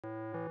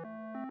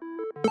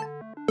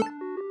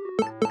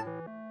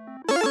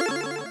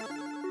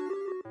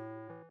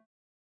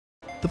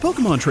The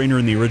Pokemon trainer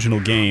in the original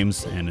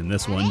games, and in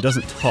this one,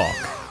 doesn't talk.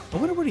 I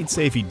wonder what he'd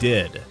say if he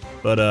did.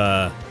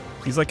 But,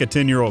 he's like a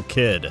 10-year-old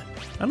kid.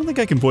 I don't think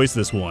I can voice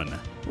this one.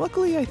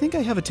 Luckily, I think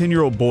I have a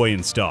 10-year-old boy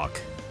in stock.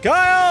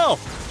 Kyle!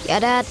 Yeah,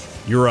 Dad?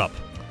 You're up.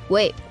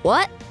 Wait,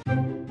 what?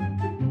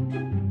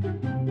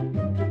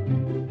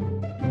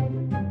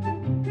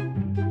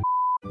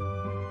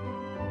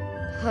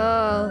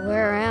 Oh,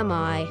 where am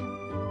I?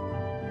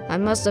 I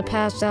must have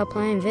passed out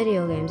playing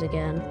video games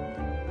again.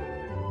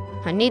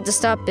 I need to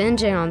stop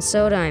binging on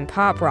soda and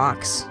Pop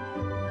Rocks.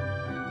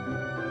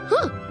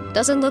 Huh,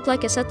 doesn't look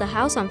like I set the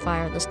house on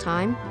fire this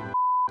time.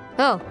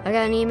 Oh, I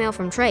got an email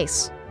from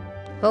Trace.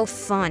 Oh,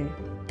 fun.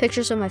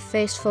 Pictures of my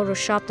face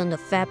photoshopped onto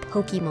fat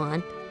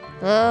Pokemon.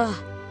 Ugh,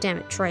 damn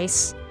it,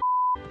 Trace.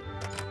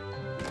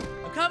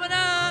 I'm coming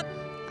up!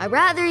 I'd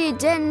rather you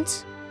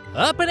didn't.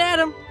 Up and at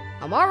 'em!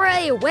 I'm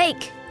already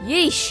awake.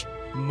 Yeesh.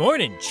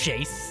 Morning,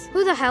 Chase.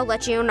 Who the hell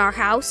let you in our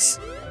house?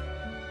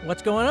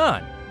 What's going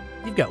on?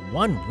 You've got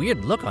one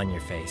weird look on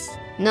your face.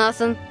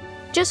 Nothing.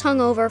 Just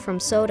hungover from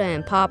soda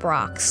and Pop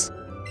Rocks.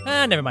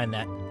 Never mind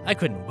that. I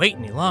couldn't wait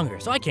any longer,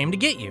 so I came to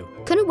get you.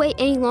 Couldn't wait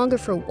any longer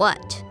for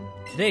what?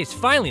 Today's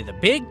finally the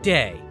big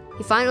day.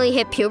 You finally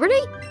hit puberty?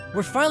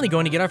 We're finally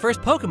going to get our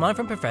first Pokemon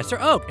from Professor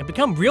Oak and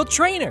become real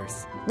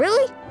trainers.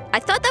 Really? I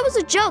thought that was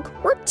a joke.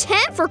 We're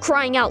 10 for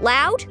crying out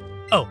loud.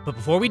 Oh, but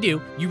before we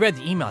do, you read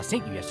the email I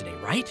sent you yesterday,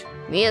 right?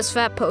 Me as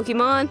fat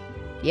Pokemon?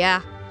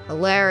 Yeah,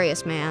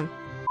 hilarious, man.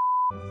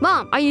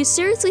 Mom, are you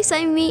seriously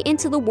sending me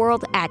into the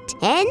world at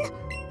 10?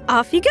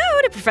 Off you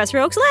go to Professor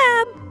Oak's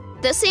lab.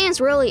 This seems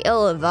really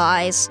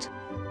ill-advised.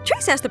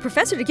 Trace asked the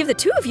professor to give the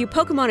two of you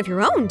Pokemon of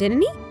your own,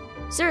 didn't he?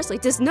 Seriously,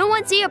 does no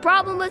one see a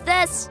problem with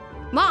this?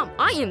 Mom,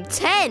 I am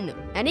 10,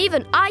 and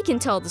even I can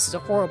tell this is a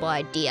horrible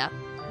idea.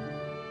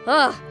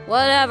 Ugh,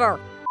 whatever.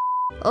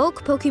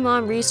 Oak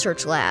Pokemon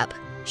Research Lab.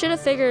 Should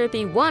have figured it'd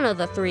be one of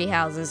the 3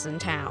 houses in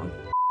town.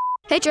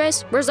 Hey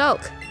Trace, where's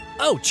Oak?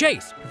 Oh,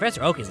 Chase,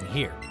 Professor Oak isn't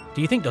here.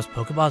 Do you think those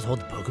Pokeballs hold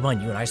the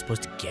Pokemon you and I are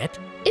supposed to get?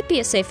 It'd be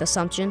a safe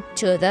assumption.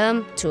 2 of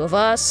them, 2 of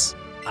us.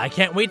 I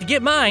can't wait to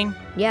get mine.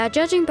 Yeah,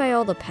 judging by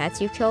all the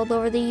pets you've killed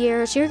over the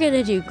years, you're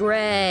gonna do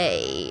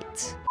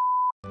great.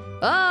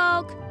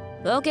 Oak!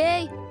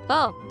 Okay?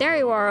 Oh, there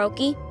you are,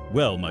 Okie.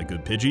 Well, my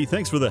good Pidgey,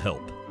 thanks for the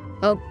help.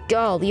 Oh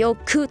god, the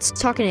old coot's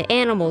talking to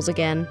animals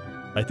again.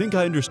 I think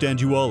I understand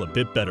you all a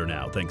bit better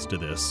now, thanks to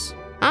this.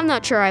 I'm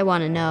not sure I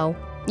want to know.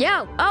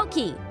 Yo,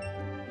 Okie!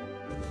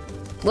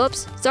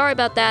 Whoops, sorry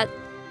about that.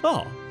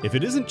 Oh, if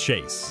it isn't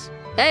Chase.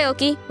 Hey,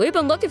 Okie, we've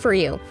been looking for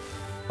you.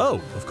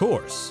 Oh, of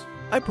course.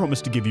 I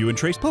promised to give you and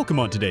Trace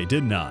Pokemon today,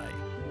 didn't I?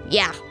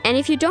 Yeah, and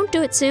if you don't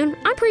do it soon,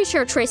 I'm pretty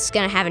sure Trace is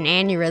gonna have an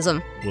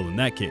aneurysm. Well, in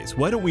that case,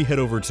 why don't we head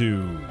over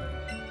to...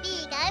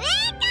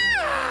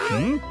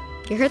 Hmm?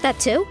 You heard that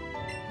too?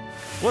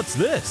 What's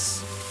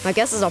this? I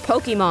guess it's a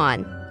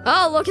Pokemon.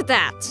 Oh, look at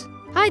that.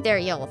 Hi there,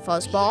 yellow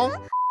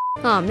fuzzball.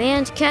 Oh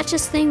man, to catch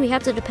this thing, we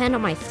have to depend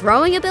on my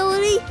throwing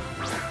ability?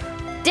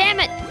 Damn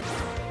it!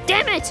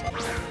 Damn it!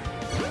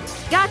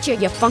 Gotcha,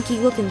 you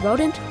funky-looking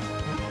rodent.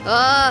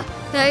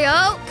 Hey,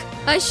 Oak!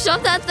 I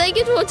shoved that thing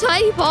into a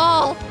tiny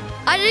ball.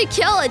 I didn't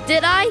kill it,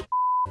 did I?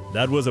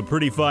 That was a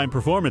pretty fine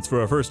performance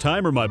for a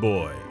first-timer, my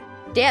boy.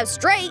 Damn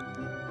straight.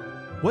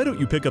 Why don't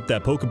you pick up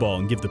that Pokeball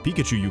and give the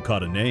Pikachu you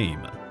caught a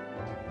name?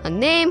 A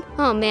name?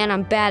 Oh man,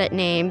 I'm bad at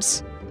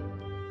names.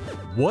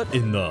 What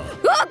in the...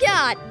 Oh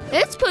god!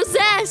 It's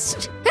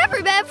possessed!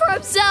 Every man for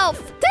himself!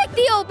 Take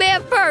the old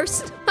man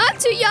first! I'm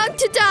too young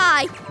to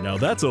die! Now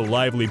that's a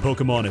lively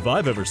Pokemon if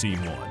I've ever seen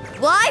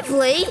one.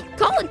 Lively?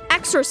 Call an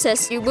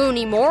exorcist, you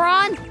loony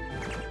moron!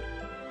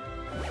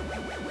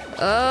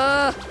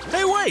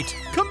 Hey, wait!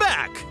 Come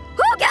back!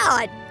 Oh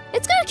god!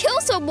 It's gonna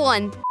kill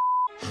someone!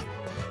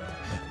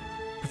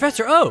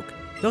 Professor Oak,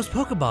 those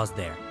Pokeballs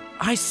there.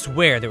 I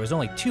swear there was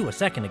only 2 a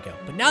second ago,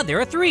 but now there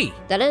are 3.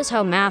 That is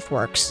how math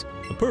works.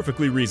 A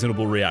perfectly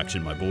reasonable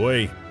reaction, my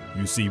boy.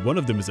 You see, one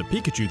of them is a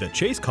Pikachu that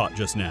Chase caught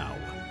just now.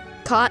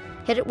 Caught?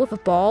 Hit it with a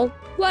ball?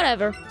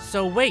 Whatever.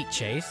 So wait,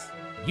 Chase,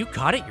 you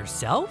caught it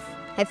yourself?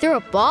 I threw a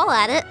ball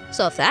at it,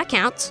 so if that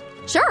counts,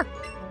 sure.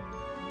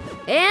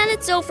 And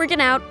it's still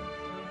freaking out.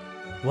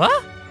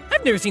 What?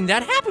 I've never seen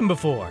that happen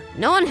before.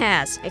 No one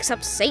has,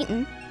 except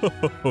Satan.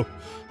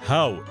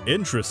 How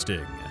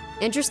interesting.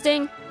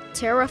 Interesting?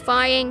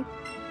 Terrifying?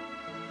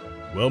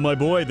 Well, my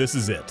boy, this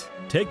is it.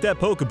 Take that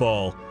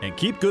Pokeball and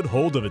keep good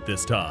hold of it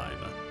this time.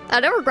 I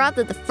never grabbed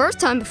it the first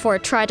time before I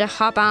tried to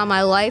hop out of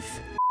my life.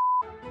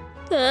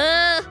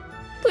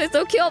 Please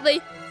don't kill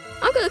me.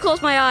 I'm gonna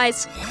close my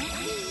eyes.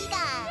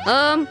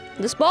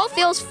 This ball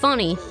feels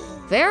funny.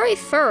 Very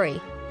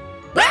furry.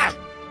 Ah!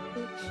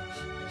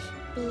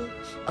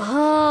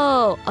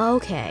 Oh,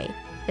 okay.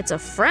 It's a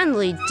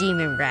friendly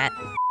demon rat.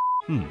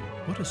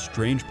 What a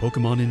strange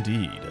Pokemon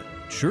indeed.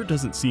 Sure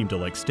doesn't seem to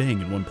like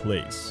staying in one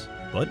place.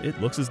 But it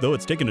looks as though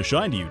it's taken a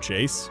shine to you,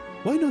 Chase.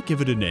 Why not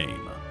give it a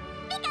name?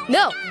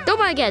 No, don't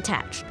want to get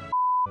attached.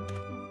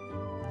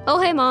 Oh,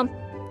 hey, Mom.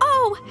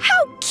 Oh,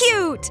 how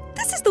cute!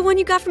 This is the one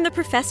you got from the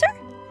professor?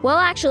 Well,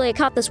 actually, I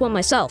caught this one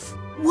myself.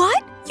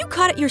 What? You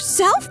caught it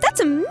yourself? That's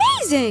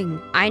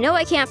amazing! I know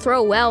I can't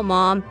throw well,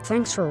 Mom.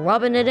 Thanks for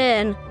rubbing it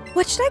in.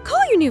 What should I call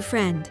your new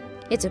friend?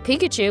 It's a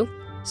Pikachu.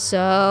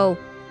 So,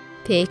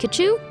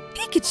 Pikachu?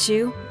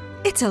 Pikachu?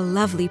 It's a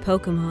lovely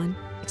Pokemon.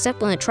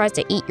 Except when it tries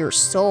to eat your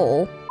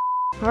soul.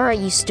 Alright,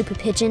 you stupid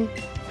pigeon.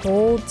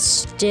 Hold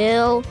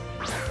still.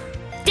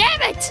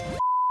 Damn it!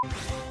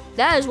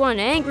 That is one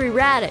angry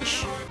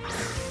radish.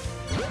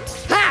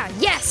 Ah,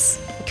 yes!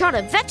 I caught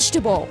a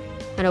vegetable.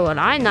 I know what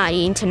I'm not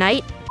eating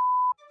tonight.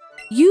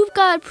 You've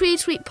got a pretty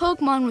sweet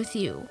Pokemon with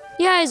you.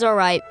 Yeah, he's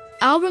alright.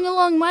 I'll bring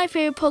along my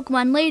favorite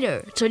Pokemon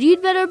later, so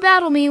you'd better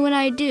battle me when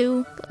I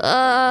do.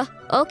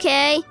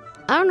 Okay.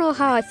 I don't know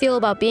how I feel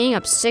about beating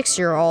up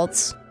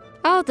 6-year-olds.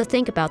 I'll have to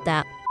think about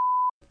that.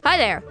 Hi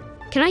there.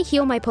 Can I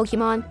heal my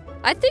Pokemon?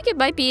 I think it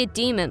might be a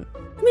demon.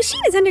 The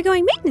machine is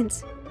undergoing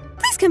maintenance.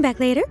 Please come back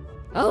later.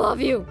 I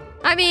love you.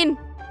 I mean,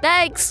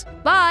 thanks.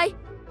 Bye.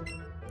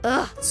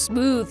 Ugh,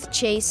 smooth,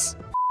 Chase.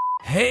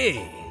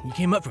 Hey, you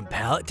came up from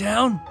Pallet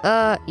Town?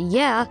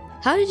 Yeah.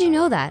 How did you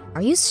know that?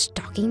 Are you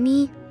stalking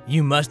me?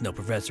 You must know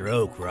Professor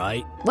Oak,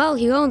 right? Well,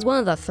 he owns one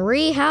of the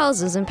 3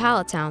 houses in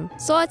Pallet Town,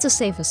 so it's a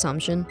safe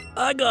assumption.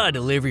 I got a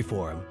delivery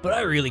for him, but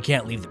I really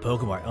can't leave the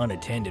Pokemon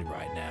unattended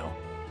right now.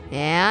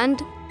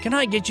 And? Can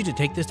I get you to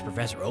take this to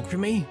Professor Oak for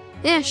me?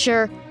 Yeah,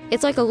 sure.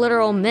 It's like a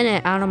literal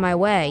minute out of my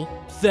way.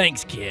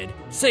 Thanks, kid.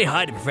 Say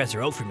hi to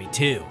Professor Oak for me,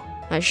 too.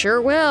 I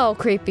sure will,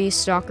 creepy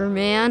stalker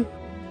man.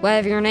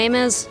 Whatever your name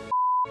is.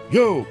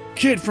 Yo,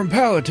 kid from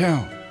Pallet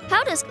Town.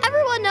 How does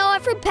everyone know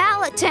I'm from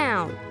Pallet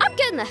Town? I'm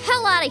getting the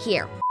hell out of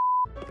here.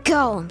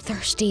 Go, I'm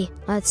thirsty.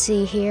 Let's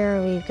see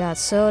here. We've got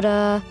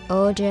soda,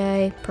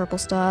 OJ, purple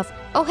stuff.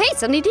 Oh, hey,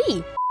 Sunny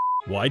D.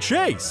 Why,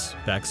 Chase?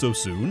 Back so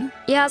soon?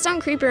 Yeah,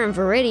 some creeper in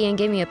Viridian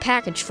gave me a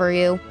package for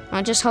you.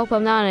 I just hope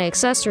I'm not an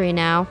accessory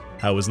now.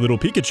 How is little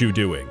Pikachu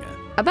doing?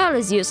 About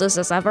as useless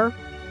as ever.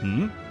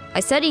 I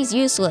said he's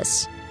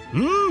useless.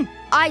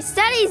 I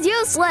said he's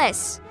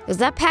useless! Is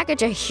that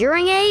package a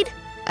hearing aid?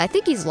 I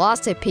think he's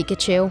lost it,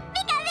 Pikachu.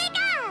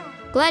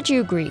 Glad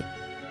you agree.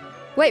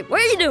 Wait,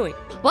 what are you doing?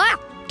 Wow!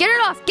 Get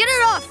it off! Get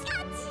it off!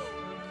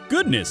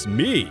 Goodness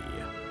me!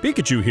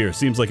 Pikachu here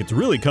seems like it's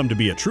really come to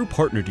be a true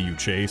partner to you,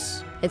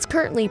 Chase. It's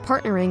currently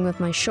partnering with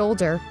my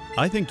shoulder.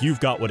 I think you've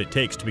got what it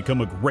takes to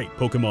become a great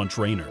Pokemon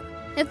trainer.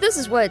 If this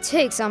is what it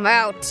takes, I'm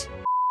out.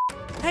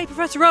 Hey,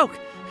 Professor Oak!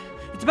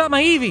 It's about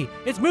my Eevee!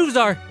 Its moves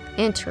are...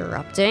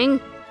 Interrupting.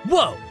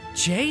 Whoa!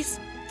 Chase?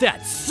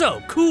 That's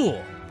so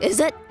cool! Is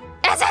it?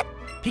 Is it?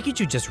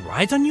 Pikachu just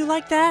rides on you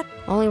like that?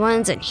 Only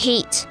one's in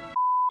heat.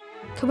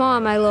 Come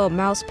on, my little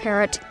mouse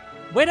parrot.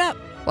 Wait up!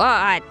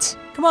 What?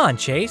 Come on,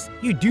 Chase.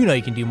 You do know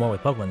you can do more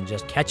with Pokemon than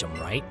just catch them,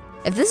 right?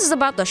 If this is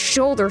about the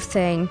shoulder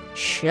thing,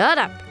 shut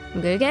up.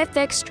 I'm gonna get it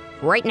fixed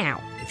right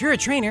now. If you're a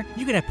trainer,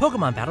 you can have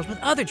Pokemon battles with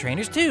other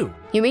trainers too.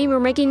 You mean we're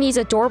making these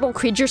adorable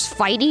creatures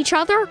fight each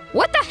other?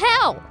 What the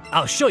hell?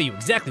 I'll show you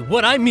exactly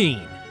what I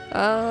mean.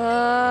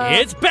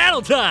 It's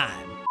battle time!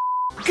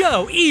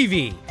 Go,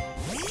 Eevee!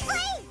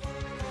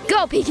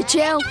 Go,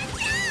 Pikachu!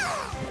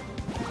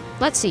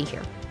 Let's see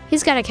here.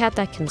 He's got a cat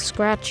that can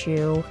scratch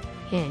you,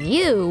 and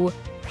you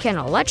can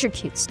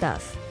electrocute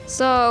stuff.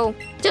 So,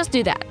 just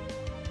do that.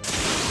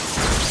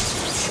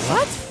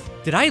 What?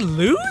 Did I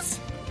lose?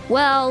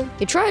 Well,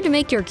 you tried to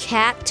make your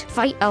cat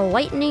fight a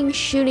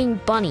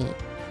lightning-shooting bunny.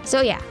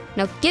 So yeah,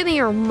 now give me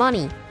your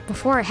money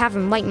before I have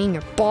him lightning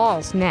your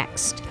balls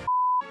next.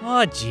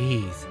 Aw,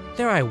 jeez.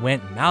 There I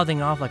went,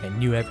 mouthing off like I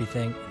knew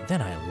everything, and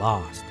then I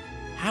lost.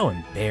 How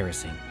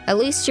embarrassing. At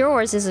least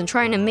yours isn't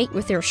trying to mate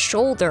with your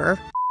shoulder.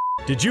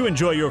 Did you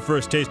enjoy your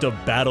first taste of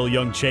battle,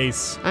 young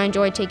Chase? I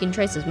enjoyed taking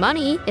Trace's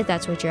money, if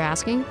that's what you're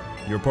asking.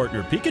 Your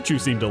partner Pikachu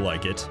seemed to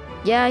like it.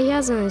 Yeah, he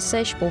has an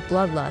insatiable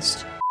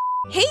bloodlust.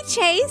 Hey,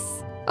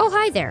 Chase. Oh,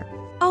 hi there.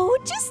 Oh,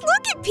 just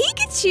look at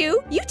Pikachu.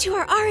 You two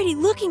are already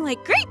looking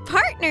like great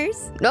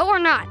partners. No, we're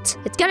not.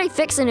 It's getting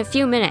fixed in a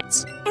few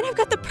minutes. And I've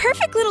got the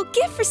perfect little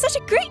gift for such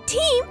a great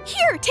team.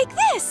 Here, take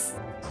this.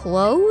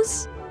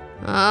 Clothes?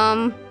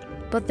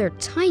 But they're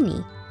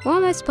tiny. What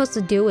am I supposed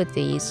to do with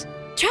these?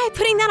 Try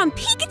putting that on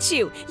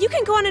Pikachu. You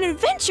can go on an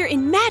adventure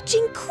in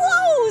matching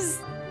clothes.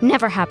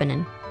 Never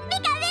happening.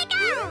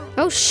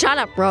 Oh, shut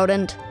up,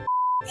 rodent.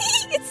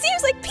 It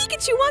seems like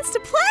Pikachu wants to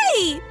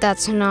play.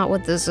 That's not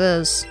what this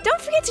is.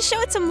 Don't forget to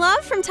show it some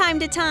love from time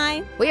to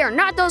time. We are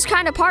not those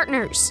kind of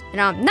partners,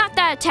 and I'm not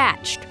that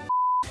attached.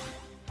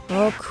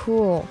 Oh,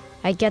 cool.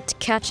 I get to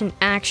catch an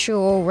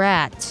actual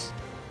rat.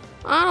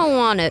 I don't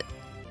want it.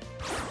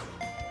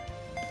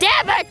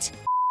 Damn it!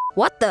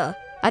 What the?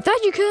 I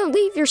thought you couldn't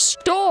leave your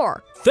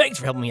store. Thanks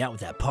for helping me out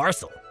with that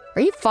parcel.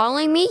 Are you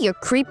following me, you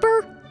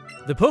creeper?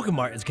 The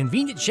Pokemart is a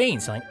convenient chain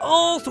selling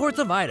all sorts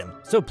of items,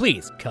 so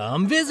please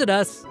come visit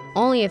us.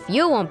 Only if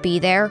you won't be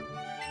there.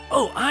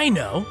 Oh, I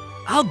know.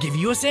 I'll give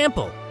you a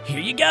sample. Here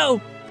you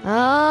go.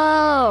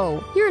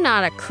 Oh, you're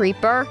not a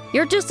creeper.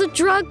 You're just a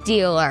drug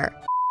dealer.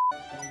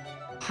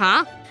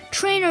 Huh?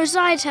 Trainers'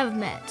 eyes have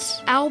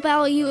met. I'll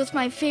battle you with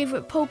my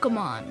favorite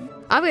Pokemon.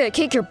 I'm gonna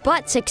kick your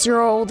butt,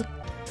 6-year-old.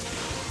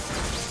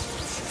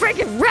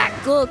 Freaking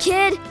wreck, little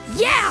kid!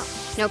 Yeah!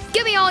 Now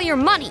give me all your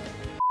money!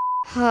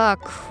 Oh,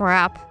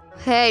 crap.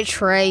 Hey,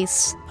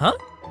 Trace. Huh?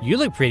 You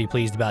look pretty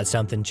pleased about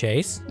something,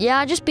 Chase. Yeah,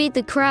 I just beat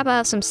the crap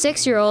out of some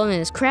 6-year-old and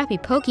his crappy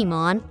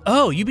Pokemon.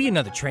 Oh, you beat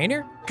another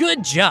trainer?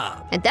 Good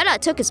job. And then I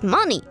took his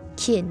money.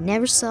 Kid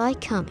never saw it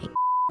coming.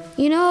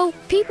 You know,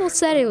 people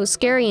said it was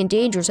scary and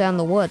dangerous out in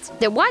the woods.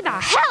 Then why the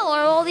hell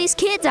are all these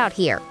kids out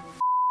here?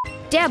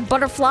 Damn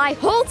butterfly,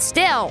 hold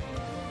still!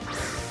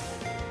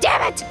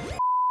 Damn it!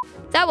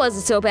 That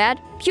wasn't so bad.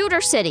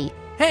 Pewter City.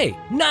 Hey,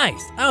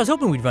 nice. I was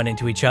hoping we'd run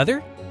into each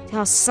other.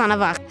 Oh, son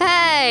of a...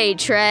 Hey,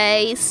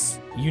 Trace.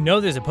 You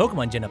know there's a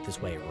Pokemon gym up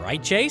this way,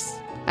 right, Chase?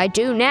 I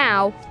do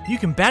now. You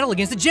can battle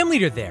against the gym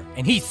leader there,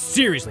 and he's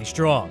seriously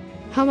strong.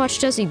 How much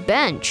does he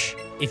bench?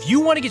 If you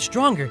want to get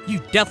stronger, you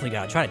definitely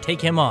gotta try to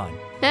take him on.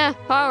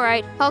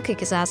 Alright. I'll kick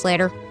his ass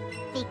later.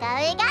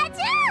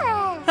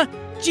 Huh,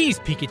 geez,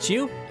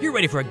 Pikachu. You're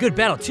ready for a good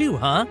battle too,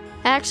 huh?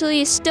 Actually,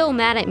 he's still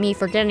mad at me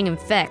for getting him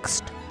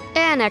fixed.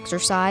 And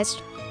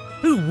exercised.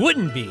 Who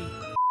wouldn't be?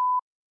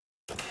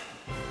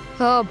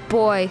 Oh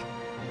boy.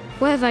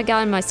 What have I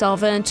gotten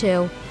myself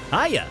into?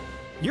 Hiya!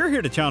 You're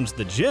here to challenge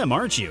the gym,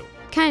 aren't you?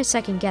 Kinda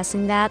second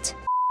guessing that.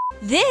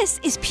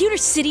 This is Pewter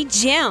City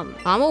Gym.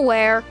 I'm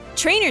aware.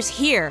 Trainers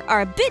here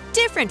are a bit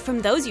different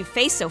from those you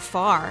faced so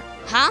far.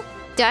 Huh?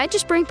 Did I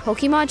just bring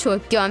Pokemon to a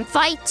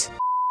gunfight?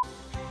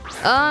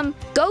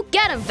 Go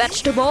get him,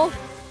 vegetable!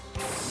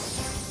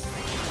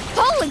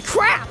 Holy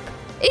crap!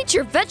 Eat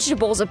your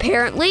vegetables,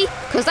 apparently,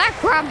 cause that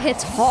crap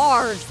hits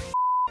hard.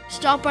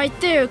 Stop right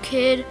there,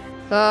 kid.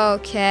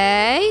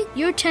 Okay.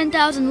 You're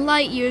 10,000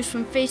 light years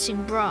from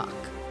facing Brock.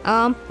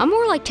 I'm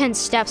more like 10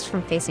 steps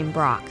from facing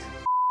Brock.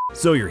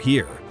 So you're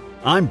here.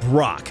 I'm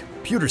Brock,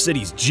 Pewter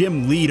City's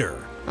gym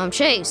leader. I'm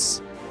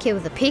Chase, kid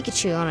with a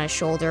Pikachu on his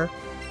shoulder.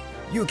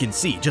 You can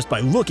see just by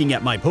looking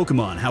at my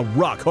Pokemon how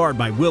rock hard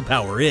my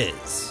willpower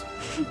is.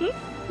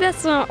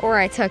 That's not where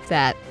I took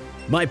that.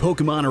 My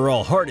Pokemon are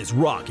all hard as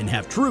rock and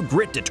have true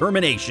grit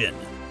determination.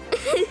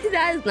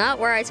 That is not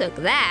where I took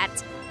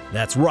that.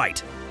 That's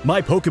right.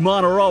 My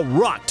Pokemon are all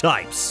rock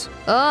types.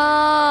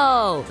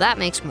 Oh, that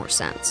makes more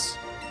sense.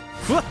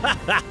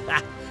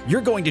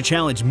 You're going to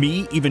challenge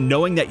me even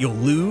knowing that you'll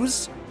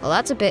lose? Well,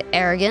 that's a bit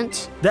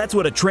arrogant. That's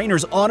what a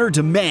trainer's honor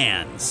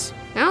demands.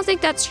 I don't think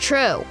that's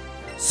true.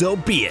 So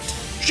be it.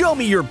 Show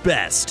me your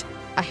best.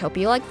 I hope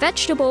you like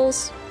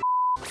vegetables.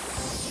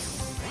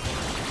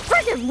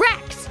 Friggin'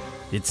 wrecked!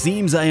 It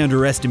seems I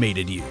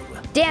underestimated you.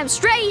 Damn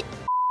straight!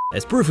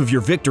 As proof of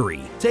your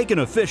victory, take an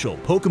official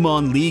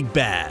Pokemon League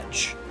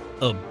badge.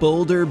 A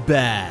Boulder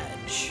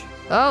badge.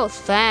 Oh,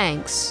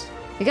 thanks.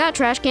 You got a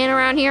trash can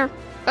around here?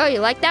 Oh, you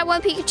like that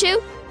one,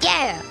 Pikachu?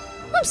 Yeah!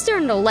 I'm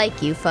starting to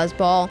like you,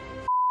 Fuzzball.